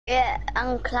Yeah,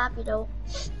 I'm clappy though.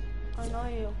 I know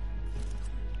you.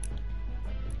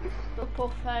 The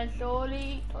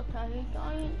professori,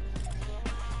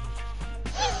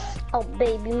 Oh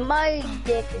baby, my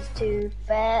dick is too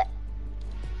fat.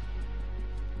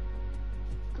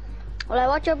 Will I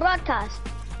watch your broadcast?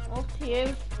 Up to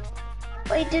you.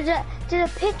 Wait, there's a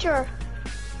picture.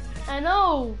 I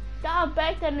know. That'll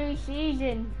back the new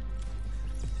season.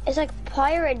 It's like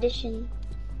pirate edition.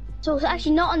 So it's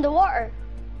actually not underwater.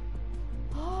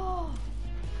 Oh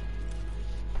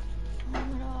my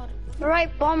god. The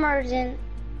right bombers in.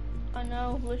 I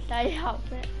know, wish I had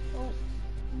it.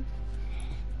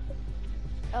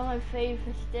 Oh, my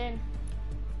favorite thing.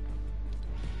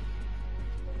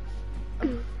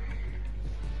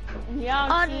 Yeah.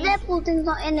 Oh, the Deadpool thing's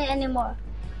not in it anymore.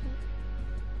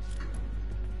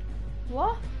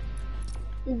 What?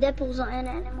 The Deadpool's not in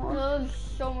it anymore. There's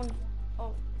someone.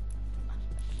 Oh.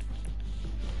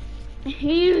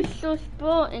 He was so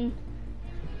sporting.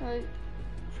 Like,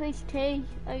 face T.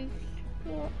 I.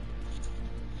 What?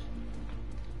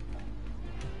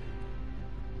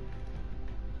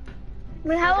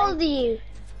 Wait, how old are you?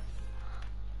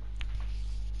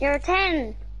 You're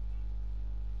 10.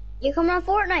 You come on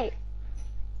Fortnite?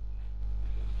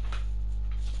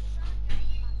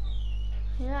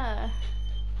 Yeah.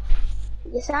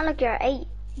 You sound like you're 8.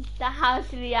 That has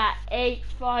to be at 8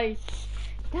 fights.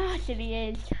 That actually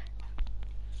is.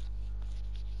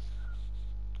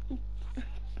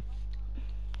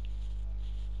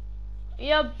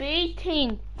 You're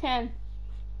B-teen, 10.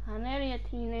 I'm nearly a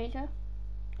teenager.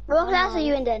 What class are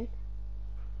you in then?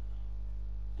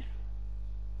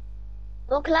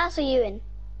 What class are you in?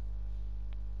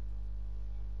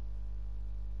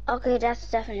 Okay, that's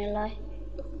definitely a lie.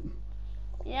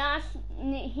 Yeah,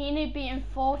 he need to be in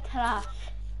 4th class.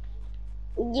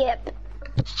 Yep.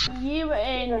 You were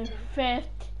in 5th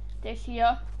this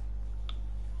year.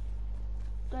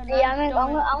 Yeah, I'm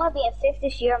gonna be in 5th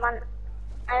this year, man.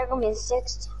 I'm gonna be in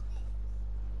 6th.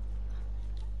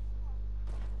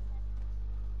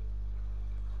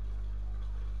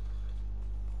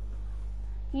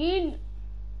 You...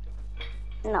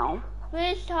 No.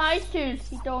 Which high schools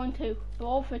you going to?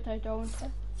 Both it I don't to.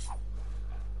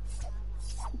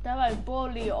 They're like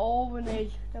bully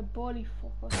orphanage. They're bully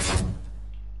fuckers.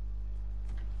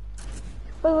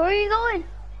 Wait, where are you going?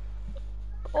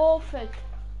 Orphan.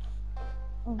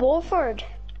 Beaufort.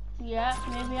 Yeah,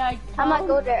 maybe I I might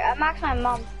go there. I'm asking my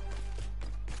mom.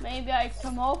 Maybe I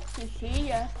come up to see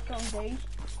you some days.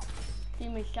 See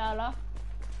me shout out.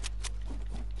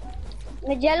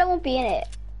 Magella won't be in it.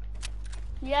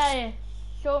 Yeah,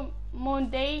 so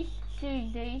Mondays,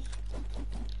 Tuesdays.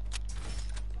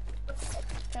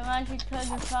 Then actually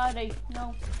Thursday, Friday.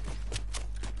 No.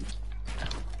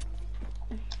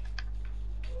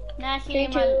 Last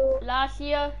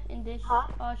year in this.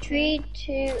 3,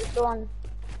 2, 1.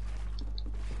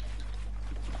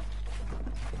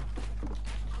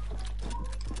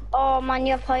 Oh man,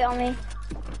 you have height on me.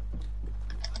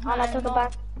 And I took it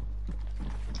back.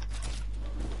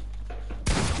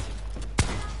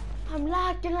 I'm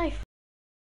lagging like.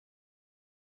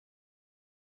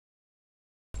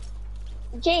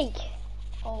 Jake.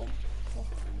 Oh.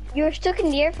 You were stuck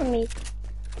in the air from me.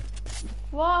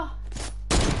 What?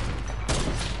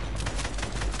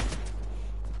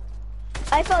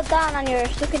 I fell down and you were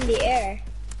stuck in the air.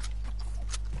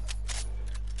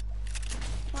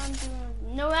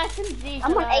 No SMG.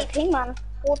 I'm on 8 ping, man.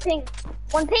 4 ping.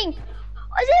 1 ping. 0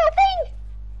 ping.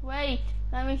 Wait,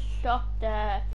 let me stop there.